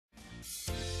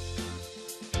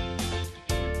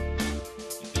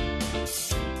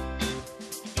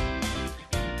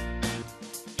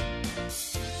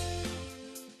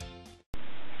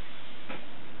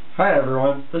Hi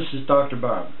everyone, this is Dr.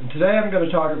 Bob, and today I'm going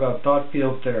to talk about thought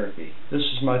field therapy. This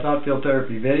is my thought field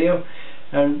therapy video,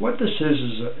 and what this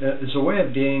is a way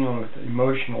of dealing with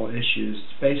emotional issues.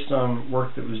 It's based on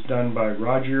work that was done by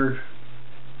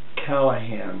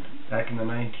Callahan back in the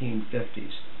 1950s.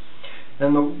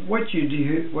 And what you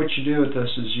do with this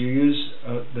is you use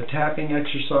the tapping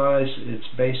exercise. It's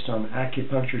based on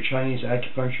acupuncture, Chinese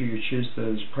acupuncture. You choose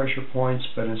those pressure points,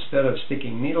 but instead of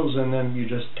sticking needles in them, you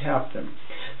just tap them.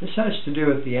 This has to do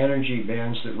with the energy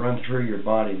bands that run through your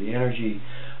body, the energy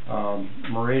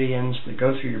meridians that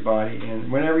go through your body.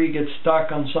 And whenever you get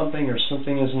stuck on something or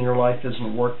something in your life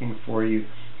isn't working for you,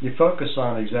 you focus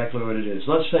on exactly what it is.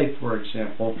 Let's say, for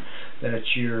example, that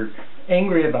you're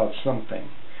angry about something.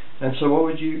 And so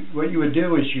what you would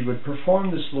do is you would perform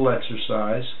this little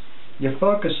exercise. You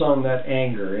focus on that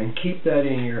anger and keep that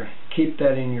in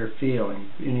your feeling,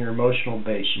 in your emotional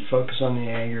base. You focus on the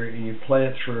anger and you play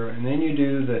it through, and then you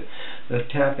do the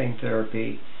tapping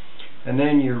therapy, and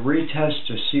then you retest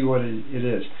to see what it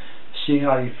is, see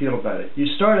how you feel about it. You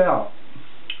start out.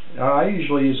 I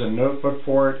usually use a notebook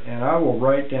for it, and I will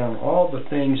write down all the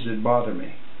things that bother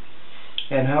me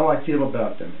and how I feel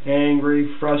about them.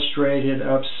 Angry, frustrated,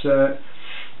 upset,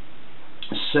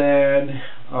 sad,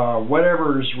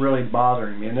 whatever is really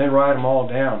bothering me, and then write them all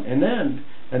down. And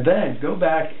then go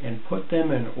back and put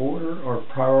them in order or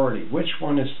priority. Which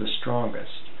one is the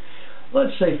strongest?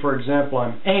 Let's say, for example,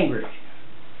 I'm angry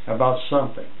about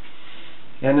something,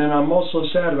 and then I'm also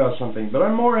sad about something, but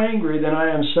I'm more angry than I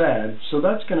am sad, so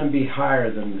that's going to be higher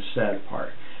than the sad part.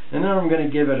 And then I'm going to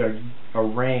give it a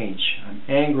range. I'm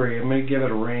angry. I'm going to give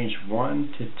it a range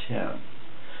 1 to 10.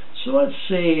 So let's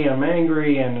see, I'm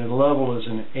angry and the level is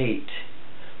an 8.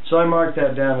 So I mark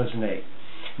that down as an 8.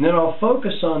 And then I'll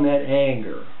focus on that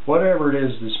anger, whatever it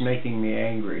is that's making me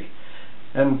angry.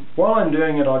 And while I'm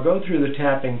doing it, I'll go through the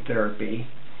tapping therapy,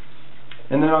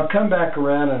 and then I'll come back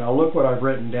around and I'll look what I've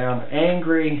written down,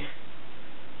 angry,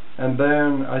 and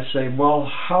then I say, well,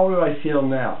 how do I feel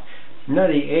now? Now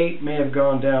the 8 may have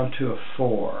gone down to a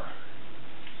 4.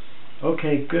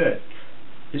 Okay, good.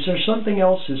 Is there something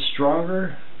else that's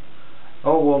stronger?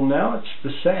 Oh, well, now it's the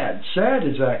sad. Sad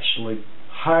is actually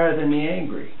higher than the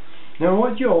angry. Now,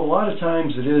 a lot of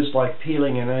times it is like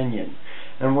peeling an onion.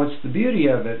 And what's the beauty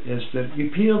of it is that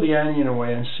you peel the onion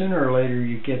away, and sooner or later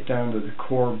you get down to the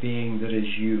core being that is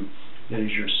you, that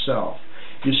is yourself.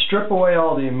 You strip away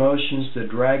all the emotions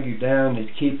that drag you down,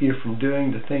 that keep you from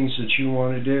doing the things that you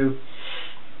want to do,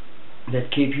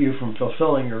 that keep you from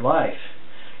fulfilling your life.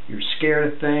 You're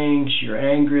scared of things, you're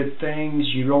angry at things,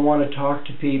 you don't want to talk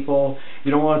to people,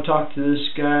 you don't want to talk to this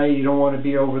guy, you don't want to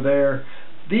be over there.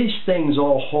 These things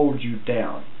all hold you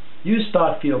down. Use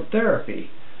thought field therapy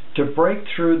to break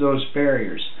through those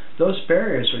barriers. Those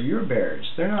barriers are your barriers.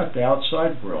 They're not the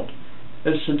outside world.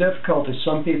 It's the difficulty.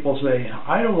 Some people say,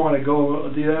 I don't want to go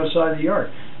to the other side of the yard.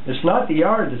 It's not the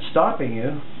yard that's stopping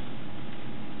you.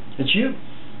 It's you.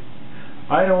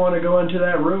 I don't want to go into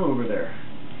that room over there.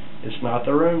 It's not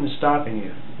the room that's stopping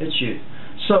you. It's you.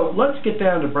 So let's get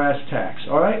down to brass tacks.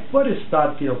 All right? What is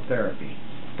thought field therapy?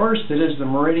 First, it is the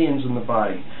meridians in the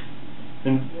body,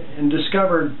 and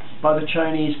discovered by the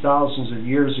Chinese thousands of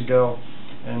years ago,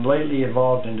 and lately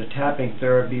evolved into tapping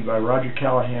therapy by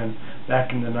Callahan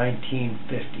back in the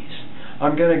 1950s.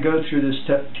 I'm going to go through this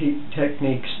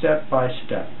technique step by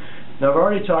step. Now, I've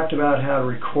already talked about how to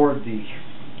record the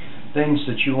things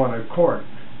that you want to record.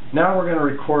 Now we're going to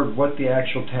record what the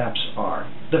actual taps are.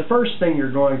 The first thing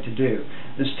you're going to do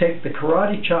is take the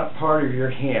karate chop part of your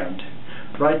hand,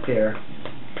 right there,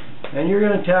 and you're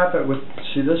going to tap it with,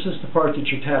 see, this is the part that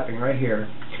you're tapping right here,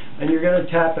 and you're going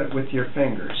to tap it with your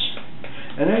fingers.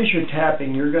 And as you're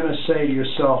tapping, you're going to say to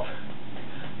yourself,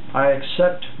 I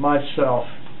accept myself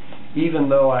even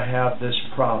though I have this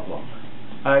problem.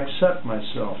 I accept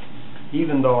myself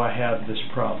even though I have this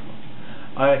problem.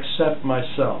 I accept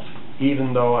myself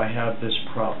even though I have this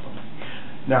problem.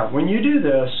 Now, when you do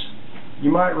this,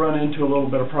 you might run into a little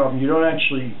bit of problem. You don't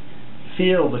actually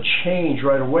feel the change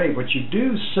right away. What you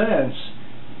do sense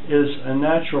is a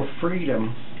natural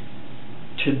freedom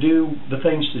to do the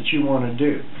things that you want to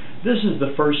do. This is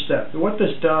the first step. What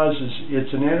this does is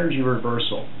it's an energy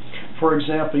reversal. For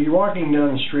example, you're walking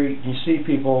down the street, you see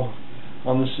people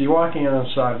you're walking on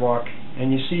the sidewalk,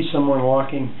 and you see someone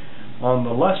walking on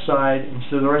the left side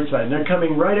instead of the right side, and they're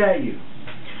coming right at you.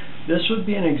 This would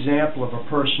be an example of a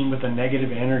person with a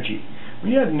negative energy.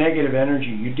 When you have negative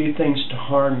energy, you do things to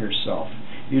harm yourself.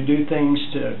 You do things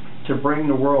to bring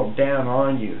the world down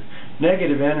on you.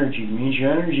 Negative energy means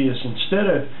your energy is, instead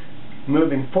of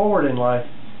moving forward in life,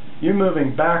 you're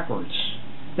moving backwards.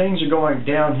 things are going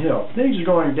downhill. If things are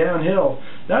going downhill,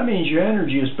 that means your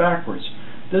energy is backwards.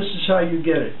 This is how you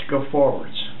get it to go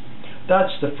forwards.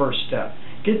 That's the first step.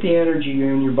 Get the energy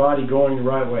in your body going the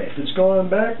right way. If it's going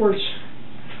backwards,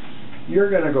 you're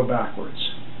going to go backwards.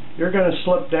 You're going to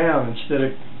slip down instead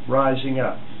of rising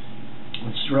up,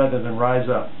 rather than rise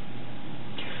up.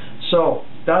 So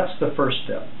that's the first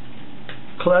step.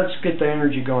 Let's get the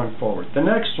energy going forward. The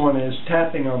next one is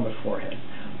tapping on the forehead.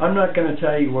 I'm not going to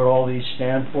tell you what all these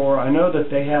stand for. I know that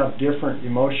they have different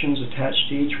emotions attached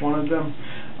to each one of them.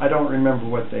 I don't remember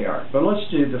what they are. But let's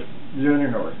do it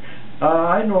in order.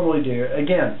 I normally do.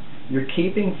 Again, you're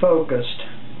keeping focused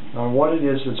on what it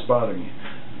is that's bothering you.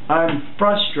 I'm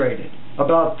frustrated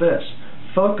about this.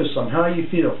 Focus on how you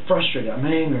feel. Frustrated. I'm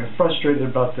angry. I'm frustrated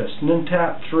about this. And then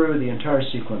tap through the entire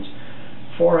sequence.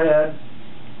 Forehead.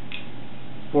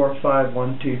 4, 5,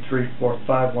 1, 2, 3, 4,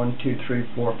 5, 1, 2, 3,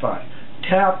 4, 5.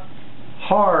 Tap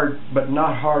hard, but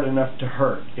not hard enough to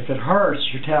hurt. If it hurts,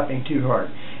 you're tapping too hard.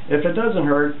 If it doesn't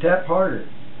hurt, tap harder.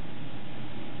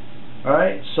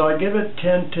 Alright, so I give it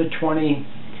 10 to 20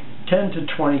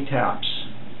 taps.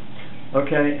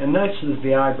 Okay, and next is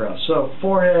the eyebrows. So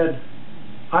forehead,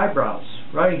 eyebrows,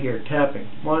 right here, tapping.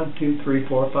 1, 2, 3,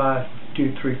 4, 5,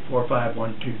 2, 3, 4, 5,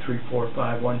 1, 2, 3, 4,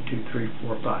 5, 1, 2, 3,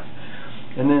 4, 5.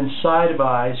 And then side of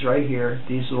eyes, right here,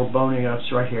 these little bony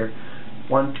ups right here.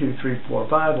 1, 2, 3, 4,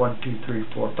 5, 1, 2, 3,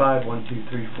 4, 5, 1, 2,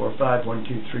 3, 4, 5, 1,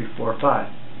 2, 3, 4, 5.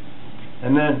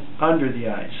 And then under the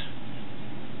eyes.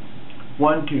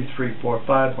 1, 2, 3, 4,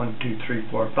 5, 1, 2, 3,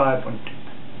 4, 5, 1,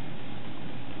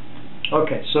 2.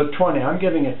 Okay, so 20. I'm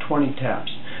giving it 20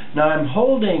 taps. Now I'm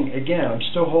holding, again, I'm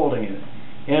still holding it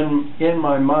in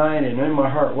my mind and in my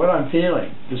heart. What I'm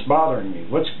feeling is bothering me.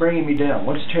 What's bringing me down?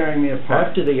 What's tearing me apart?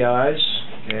 After the eyes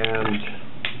and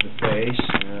the face,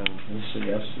 and let's see,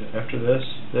 yes, after this,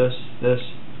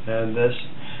 and this,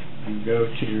 you go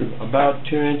to about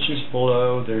 2 inches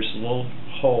below. There's a little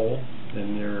hole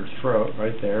in your throat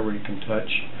right there where you can touch.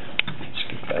 Let's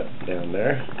get that down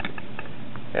there.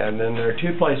 And then there are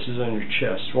 2 places on your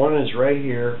chest. One is right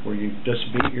here where you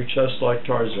just beat your chest like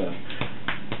Tarzan.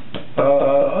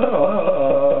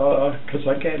 Because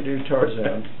I can't do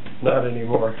Tarzan, not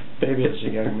anymore, maybe as a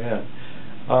young man.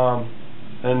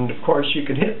 And of course you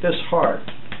can hit this hard.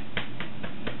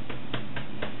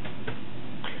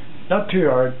 Not too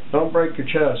hard, don't break your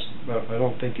chest. Well, I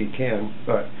don't think you can,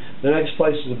 but the next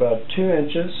place is about 2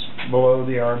 inches below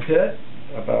the armpit,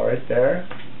 about right there.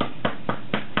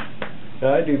 And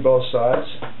I do both sides.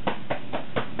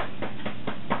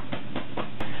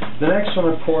 The next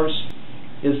one, of course,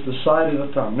 is the side of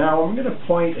the thumb. Now I'm going to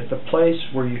point at the place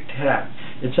where you tap.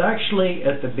 It's actually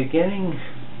at the beginning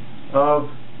of,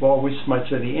 well, we might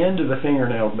say the end of the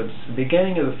fingernail, but it's the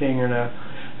beginning of the fingernail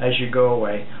as you go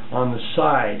away on the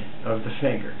side of the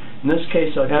finger. In this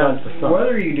case, I've got the thumb.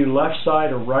 Whether you do left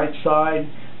side or right side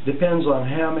depends on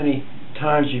how many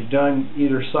times you've done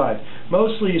either side.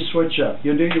 Mostly you switch up.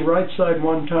 You'll do your right side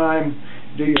one time,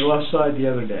 do your left side the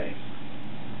other day.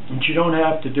 But you don't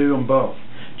have to do them both.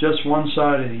 Just one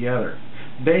side or the other.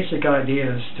 Basic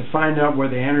idea is to find out where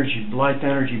the light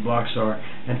energy blocks are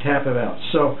and tap it out.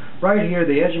 So right here,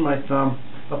 the edge of my thumb,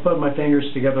 I'll put my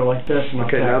fingers together like this and I'll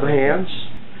tap. Okay, now the hands.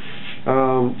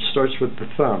 Starts with the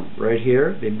thumb right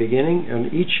here, the beginning on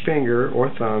each finger or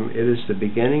thumb. It is the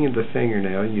beginning of the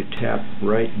fingernail. You tap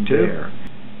right there.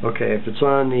 Okay, if it's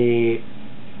on the,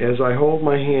 as I hold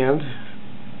my hand,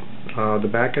 the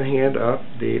back of the hand up,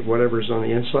 whatever's on the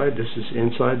inside, this is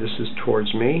inside, this is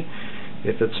towards me.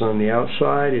 If it's on the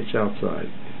outside, it's outside.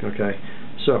 Okay,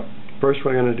 so first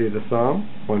we're going to do the thumb.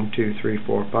 1, 2, 3,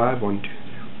 4, 5. 1, 2, 3,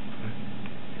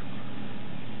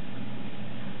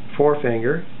 4, 5.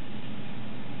 Forefinger.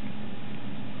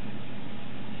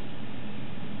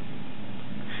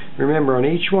 Remember, on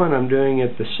each one I'm doing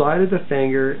it the side of the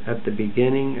finger at the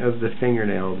beginning of the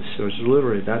fingernail. So it's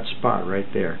literally that spot right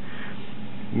there.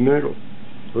 Middle.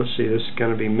 Let's see, this is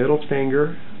going to be middle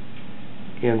finger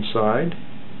inside.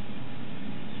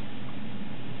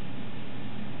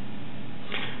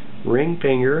 Ring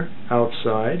finger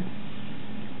outside.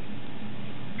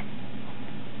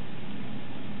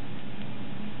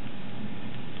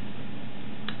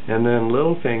 And then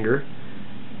little finger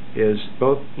is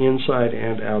both inside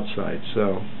and outside.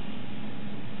 So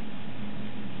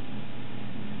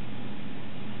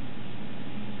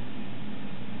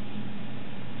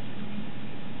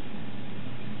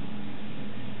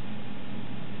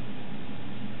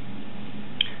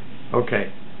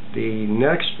okay, the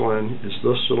next one is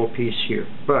this little piece here,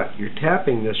 but you're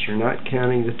tapping this, you're not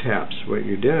counting the taps. What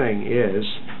you're doing is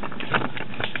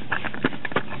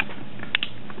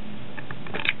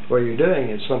what you're doing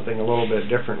is something a little bit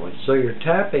differently. So you're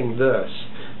tapping this.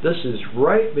 This is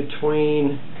right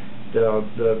between the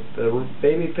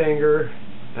baby finger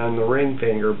and the ring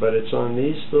finger, but it's on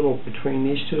between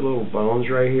these two little bones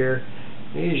right here.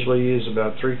 You usually use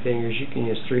about 3 fingers. You can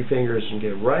use 3 fingers and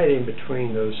get right in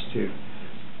between those two.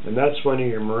 And that's one of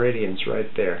your meridians right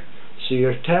there. So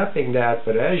you're tapping that,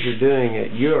 but as you're doing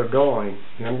it, you are going,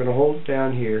 and I'm going to hold it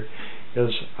down here,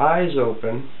 is eyes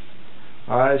open,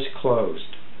 eyes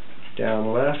closed.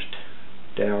 Down left,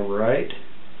 down right,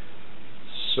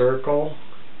 circle,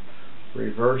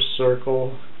 reverse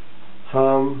circle,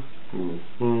 hum,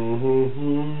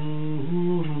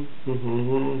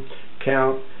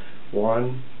 count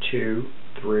 1, 2,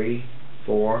 3,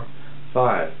 4,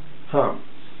 5, hum.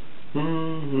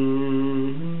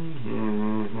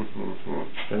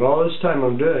 And all this time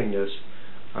I'm doing this,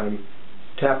 I'm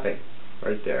tapping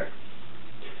right there.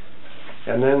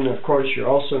 And then, of course, you're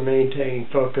also maintaining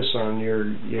focus on your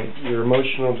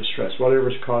emotional distress,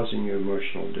 whatever's causing you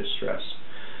emotional distress.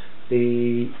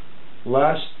 The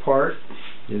last part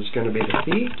is going to be the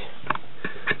feet.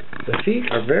 The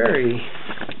feet are very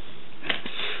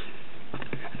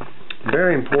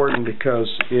important because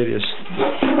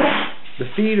the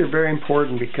feet are very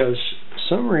important because for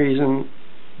some reason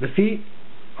the feet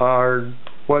are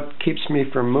what keeps me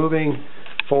from moving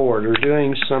forward or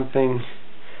doing something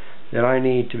that I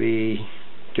need to be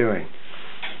doing.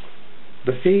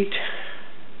 The feet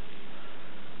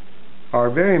are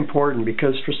very important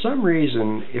because for some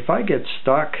reason if I get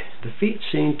stuck, the feet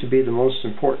seem to be the most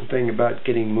important thing about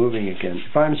getting moving again.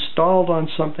 If I'm stalled on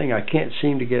something, I can't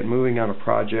seem to get moving on a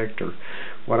project or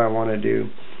what I want to do,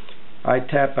 I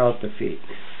tap out the feet.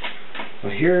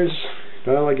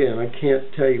 Well again, I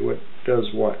can't tell you what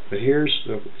does what, but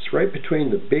it's right between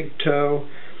the big toe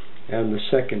and the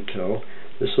second toe.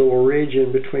 This little ridge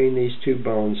in between these two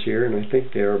bones here, and I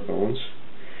think they are bones,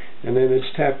 and then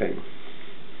it's tapping.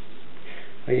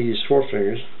 I use 4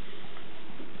 fingers.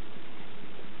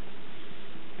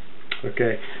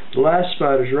 Okay, the last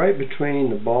spot is right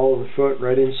between the ball of the foot,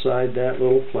 right inside that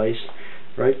little place,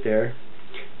 right there,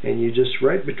 and you just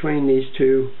right between these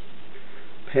two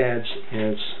pads, and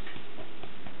it's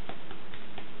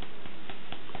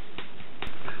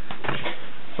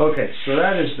okay. So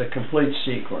that is the complete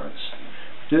sequence.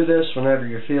 Do this whenever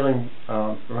you're feeling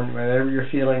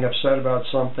upset about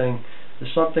something. If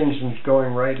something's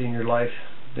going right in your life,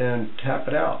 then tap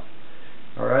it out.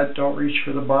 All right, don't reach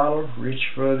for the bottle. Reach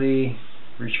for the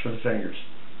fingers.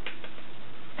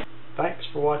 Thanks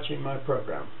for watching my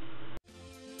program.